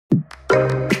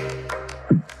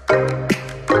What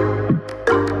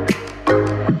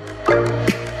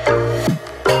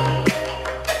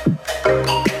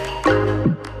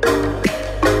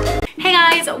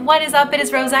is up? It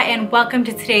is Rosa and welcome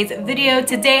to today's video.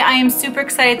 Today I am super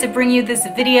excited to bring you this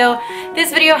video.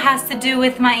 This video has to do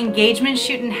with my engagement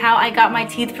shoot and how I got my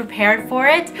teeth prepared for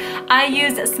it. I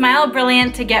used Smile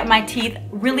Brilliant to get my teeth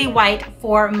really white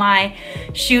for my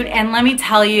shoot, and let me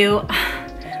tell you,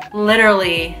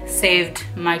 literally saved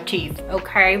my teeth,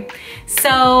 okay?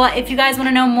 So if you guys want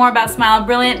to know more about Smile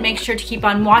Brilliant, make sure to keep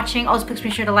on watching. Also, please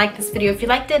make sure to like this video if you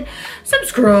liked it.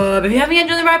 Subscribe if you haven't yet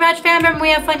joined the Bright Patch fam. We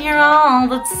have fun here all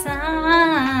the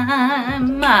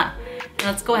time.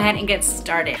 Let's go ahead and get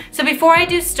started. So before I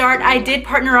do start, I did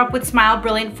partner up with Smile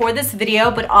Brilliant for this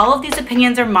video, but all of these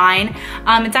opinions are mine.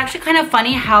 It's actually kind of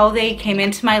funny how they came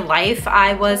into my life.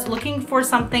 I was looking for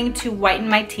something to whiten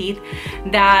my teeth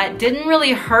that didn't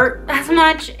really hurt as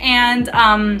much, and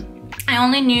I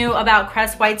only knew about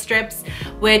Crest White Strips,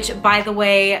 which by the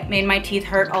way made my teeth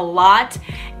hurt a lot.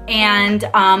 And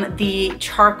the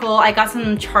charcoal, I got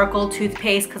some charcoal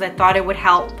toothpaste because I thought it would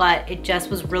help, but it just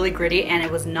was really gritty and it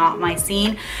was not my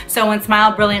scene. So when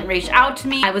Smile Brilliant reached out to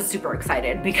me, I was super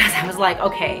excited because I was like,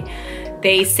 okay,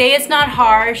 they say it's not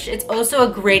harsh. It's also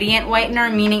a gradient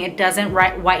whitener, meaning it doesn't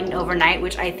whiten overnight,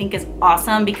 which I think is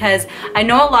awesome because I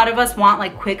know a lot of us want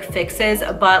like quick fixes,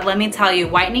 but let me tell you,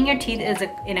 whitening your teeth is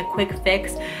in a quick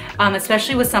fix,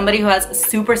 especially with somebody who has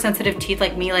super sensitive teeth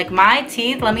like me. Like my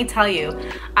teeth, let me tell you,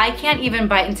 I can't even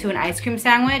bite into an ice cream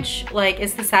sandwich. Like,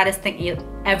 it's the saddest thing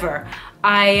ever.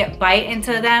 I bite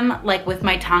into them like with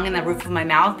my tongue in the roof of my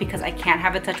mouth because I can't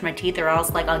have it touch my teeth, or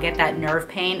else like I'll get that nerve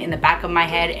pain in the back of my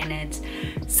head and it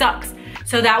sucks.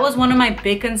 So that was one of my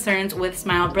big concerns with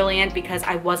Smile Brilliant because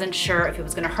I wasn't sure if it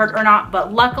was gonna hurt or not,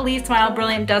 but luckily Smile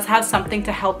Brilliant does have something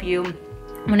to help you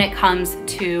when it comes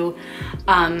to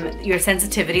your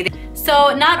sensitivity.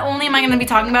 So not only am I going to be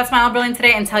talking about Smile Brilliant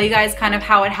today and tell you guys kind of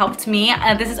how it helped me,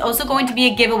 this is also going to be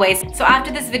a giveaway. So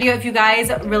after this video, if you guys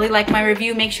really like my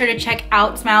review, make sure to check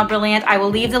out Smile Brilliant. I will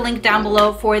leave the link down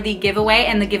below for the giveaway,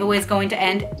 and the giveaway is going to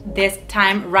end this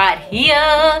time right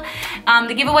here.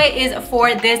 The giveaway is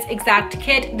for this exact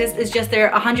kit. This is just their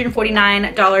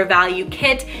 $149 value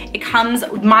kit. It comes,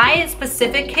 my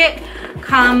specific kit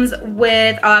comes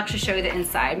with, I'll actually show you the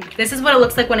inside. This is what it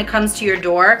looks like when it comes to your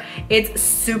door. It's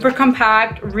super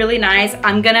compact, really nice.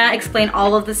 I'm gonna explain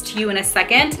all of this to you in a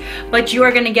second, but you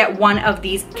are gonna get one of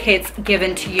these kits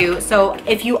given to you. So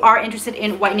if you are interested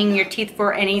in whitening your teeth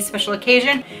for any special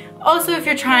occasion, also if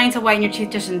you're trying to whiten your teeth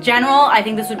just in general, I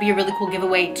think this would be a really cool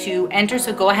giveaway to enter,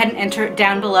 so go ahead and enter it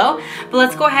down below. But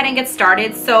let's go ahead and get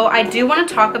started. So I do want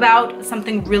to talk about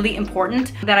something really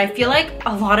important that I feel like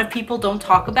a lot of people don't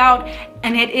talk about,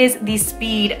 and it is the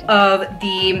speed of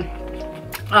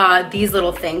these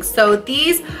little things. So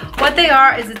these, what they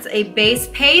are is it's a base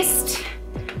paste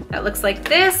that looks like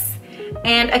this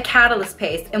and a catalyst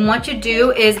paste, and what you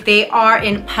do is they are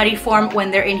in putty form when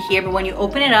they're in here, but when you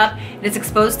open it up, it is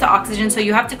exposed to oxygen, so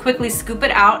you have to quickly scoop it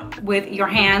out with your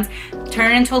hands,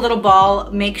 turn it into a little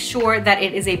ball, make sure that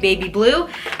it is a baby blue,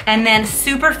 and then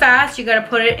super fast you got to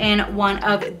put it in one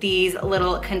of these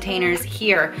little containers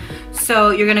here.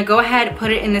 So you're gonna go ahead, put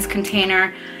it in this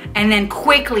container, and then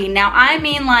quickly, now I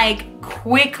mean like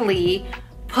quickly,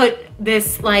 put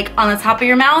this like on the top of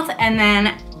your mouth and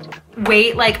then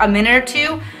wait like a minute or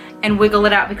two and wiggle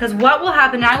it out, because what will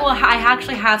happen, I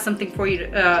actually have something for you,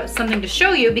 something to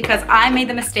show you, because I made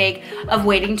the mistake of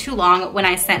waiting too long when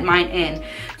I sent mine in.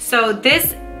 So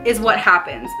this is what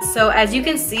happens. So as you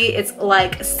can see, it's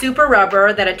like super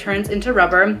rubber that it turns into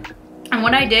rubber, and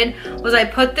what I did was I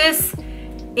put this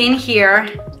in here,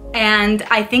 and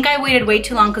I think I waited way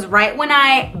too long because right when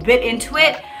I bit into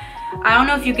it, I don't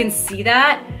know if you can see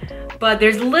that, but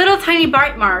there's little tiny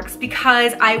bite marks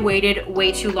because I waited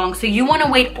way too long. So you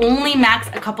wanna wait only max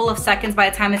a couple of seconds.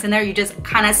 By the time it's in there, you just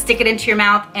kind of stick it into your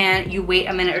mouth and you wait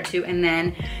a minute or two, and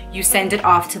then you send it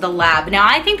off to the lab. Now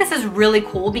I think this is really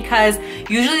cool because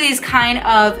usually these kind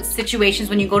of situations,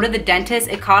 when you go to the dentist,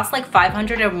 it costs like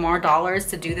 $500 or more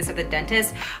to do this at the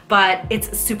dentist, but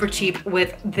it's super cheap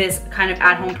with this kind of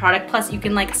at-home product. Plus you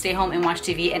can like stay home and watch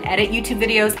TV and edit YouTube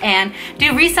videos and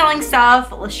do reselling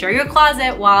stuff, share your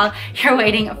closet while you're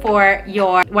waiting for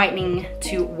your whitening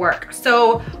to work.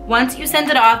 So once you send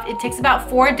it off, it takes about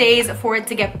 4 days for it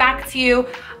to get back to you,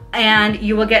 and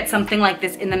you will get something like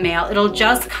this in the mail. It'll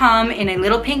just come in a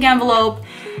little pink envelope.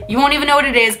 You won't even know what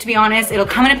it is, to be honest. It'll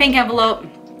come in a pink envelope,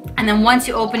 and then once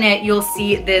you open it, you'll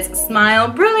see this Smile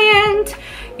Brilliant.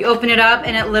 You open it up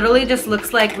and it literally just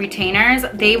looks like retainers.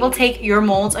 They will take your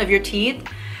molds of your teeth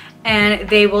and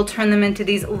they will turn them into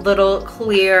these little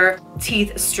clear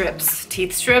teeth strips.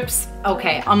 Teeth strips?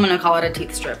 Okay, I'm gonna call it a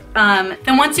teeth strip.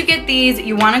 Then once you get these,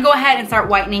 you wanna go ahead and start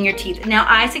whitening your teeth. Now,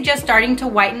 I suggest starting to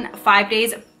whiten 5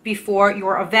 days before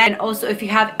your event. And also, if you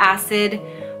have acid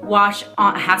wash,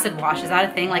 is that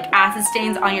a thing? Like acid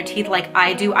stains on your teeth like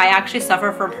I do. I actually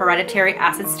suffer from hereditary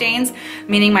acid stains,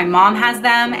 meaning my mom has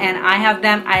them and I have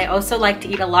them. I also like to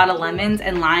eat a lot of lemons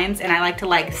and limes, and I like to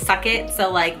like suck it,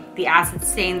 so like the acid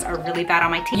stains are really bad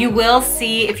on my teeth. You will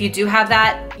see, if you do have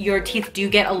that, your teeth do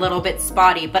get a little bit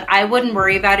spotty, but I wouldn't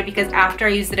worry about it because after I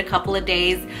used it a couple of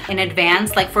days in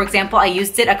advance, like for example, I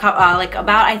used it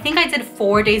I think I did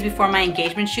 4 days before my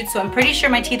engagement shoot, so I'm pretty sure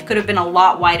my teeth could have been a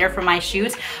lot whiter for my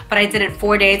shoot, but I did it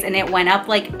 4 days and it went up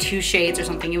like 2 shades or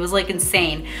something. It was like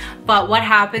insane. But what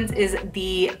happens is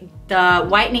the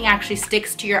whitening actually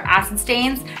sticks to your acid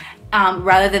stains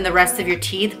rather than the rest of your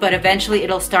teeth, but eventually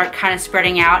it'll start kind of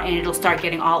spreading out and it'll start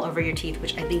getting all over your teeth,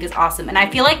 which I think is awesome. And I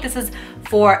feel like this is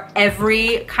for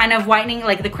every kind of whitening.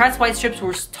 Like the Crest white strips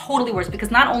were totally worse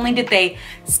because not only did they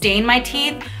stain my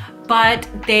teeth, but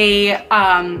they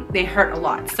hurt a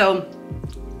lot. So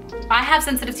I have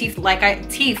sensitive teeth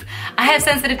I have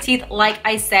sensitive teeth like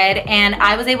I said, and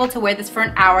I was able to wear this for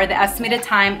an hour. The estimated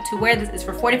time to wear this is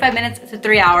for 45 minutes to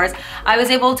 3 hours. I was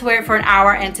able to wear it for an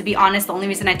hour, and to be honest, the only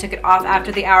reason I took it off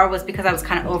after the hour was because I was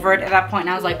kind of over it at that point, and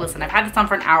I was like, listen, I've had this on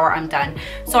for an hour, I'm done.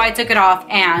 So I took it off,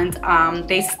 and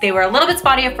they were a little bit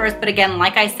spotty at first, but again,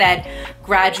 like I said,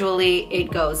 gradually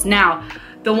it goes. Now,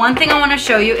 the one thing I want to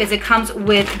show you is it comes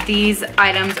with these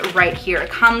items right here. It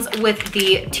comes with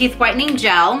the teeth whitening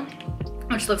gel,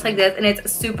 which looks like this, and it's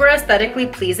super aesthetically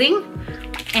pleasing,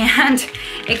 and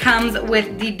it comes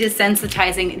with the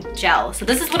desensitizing gel. So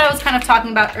this is what I was kind of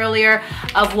talking about earlier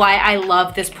of why I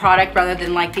love this product rather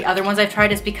than like the other ones I've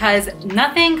tried, is because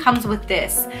nothing comes with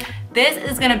this. This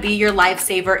is gonna be your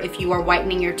lifesaver if you are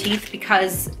whitening your teeth,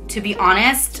 because to be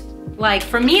honest, like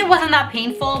for me it wasn't that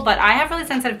painful, but I have really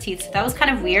sensitive teeth, so that was kind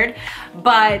of weird.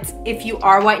 But if you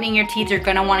are whitening your teeth, you're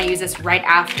gonna wanna use this right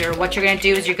after. What you're gonna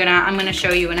do is I'm gonna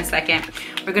show you in a second.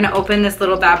 We're gonna open this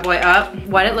little bad boy up,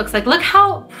 what it looks like. Look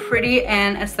how pretty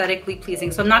and aesthetically pleasing.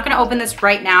 So I'm not gonna open this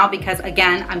right now because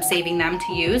again, I'm saving them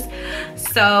to use.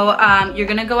 So you're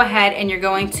gonna go ahead and you're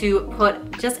going to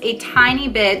put just a tiny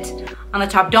bit on the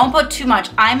top. Don't put too much.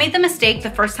 I made the mistake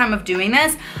the first time of doing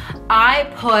this. I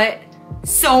put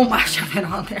so much of it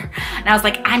on there, and I was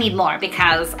like, I need more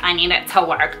because I need it to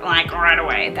work like right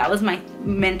away. That was my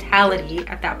mentality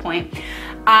at that point.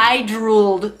 I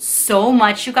drooled so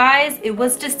much, you guys. It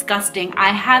was disgusting. I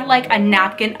had like a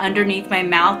napkin underneath my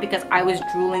mouth because I was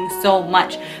drooling so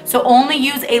much. So only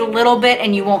use a little bit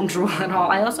and you won't drool at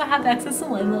all. I also have excess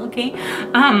saliva, okay?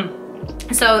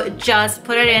 So just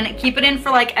put it in, keep it in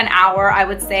for like an hour, I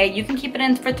would say. You can keep it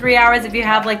in for 3 hours if you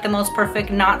have like the most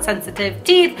perfect, not sensitive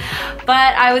teeth,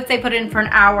 but I would say put it in for an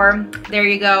hour. There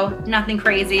you go, nothing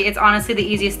crazy. It's honestly the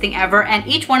easiest thing ever, and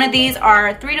each one of these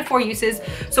are 3 to 4 uses.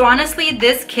 So honestly,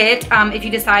 this kit, if you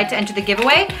decide to enter the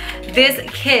giveaway, this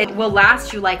kit will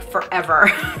last you like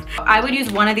forever. I would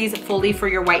use one of these fully for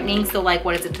your whitening, so like,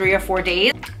 what is it, 3 or 4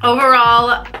 days?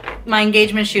 Overall, my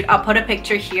engagement shoot, I'll put a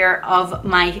picture here of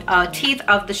my teeth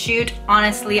of the shoot.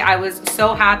 Honestly, I was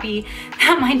so happy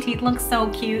that my teeth look so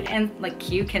cute. And like,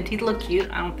 cute, can teeth look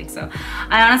cute? I don't think so.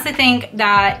 I honestly think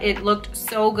that it looked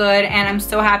so good, and I'm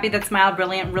so happy that Smile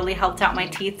Brilliant really helped out my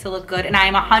teeth to look good, and I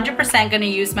am 100% gonna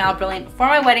use Smile Brilliant for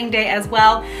my wedding day as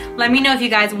well. Let me know if you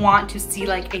guys want to see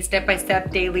like a step-by-step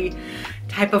daily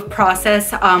type of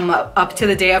process up to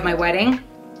the day of my wedding.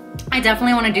 I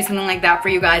definitely want to do something like that for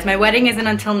you guys. My wedding isn't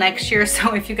until next year,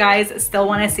 so if you guys still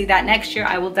want to see that next year,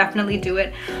 I will definitely do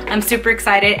it. I'm super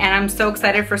excited, and I'm so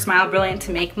excited for Smile Brilliant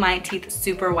to make my teeth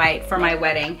super white for my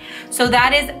wedding. So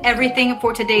that is everything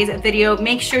for today's video.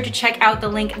 Make sure to check out the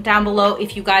link down below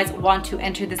if you guys want to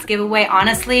enter this giveaway.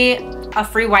 Honestly, a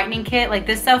free whitening kit like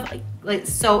this stuff, like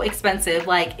so expensive.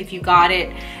 Like if you got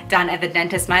it done at the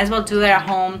dentist, might as well do it at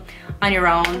home on your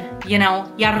own, you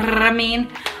know, yeah, I mean.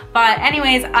 But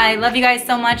anyways, I love you guys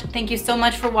so much. Thank you so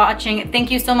much for watching.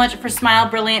 Thank you so much for Smile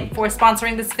Brilliant for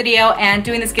sponsoring this video and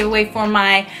doing this giveaway for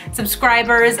my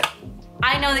subscribers.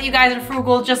 I know that you guys are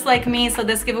frugal just like me, so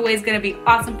this giveaway is gonna be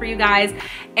awesome for you guys.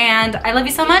 And I love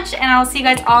you so much, and I'll see you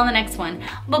guys all in the next one.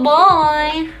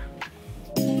 Bye-bye.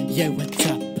 Yo, what's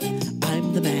up?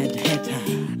 I'm the Mad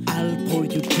Hatter. I'll pour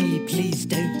you tea, please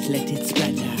don't let it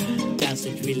splatter. Does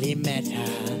it really matter?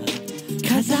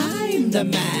 'Cause I'm the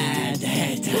Mad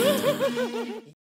Hatter.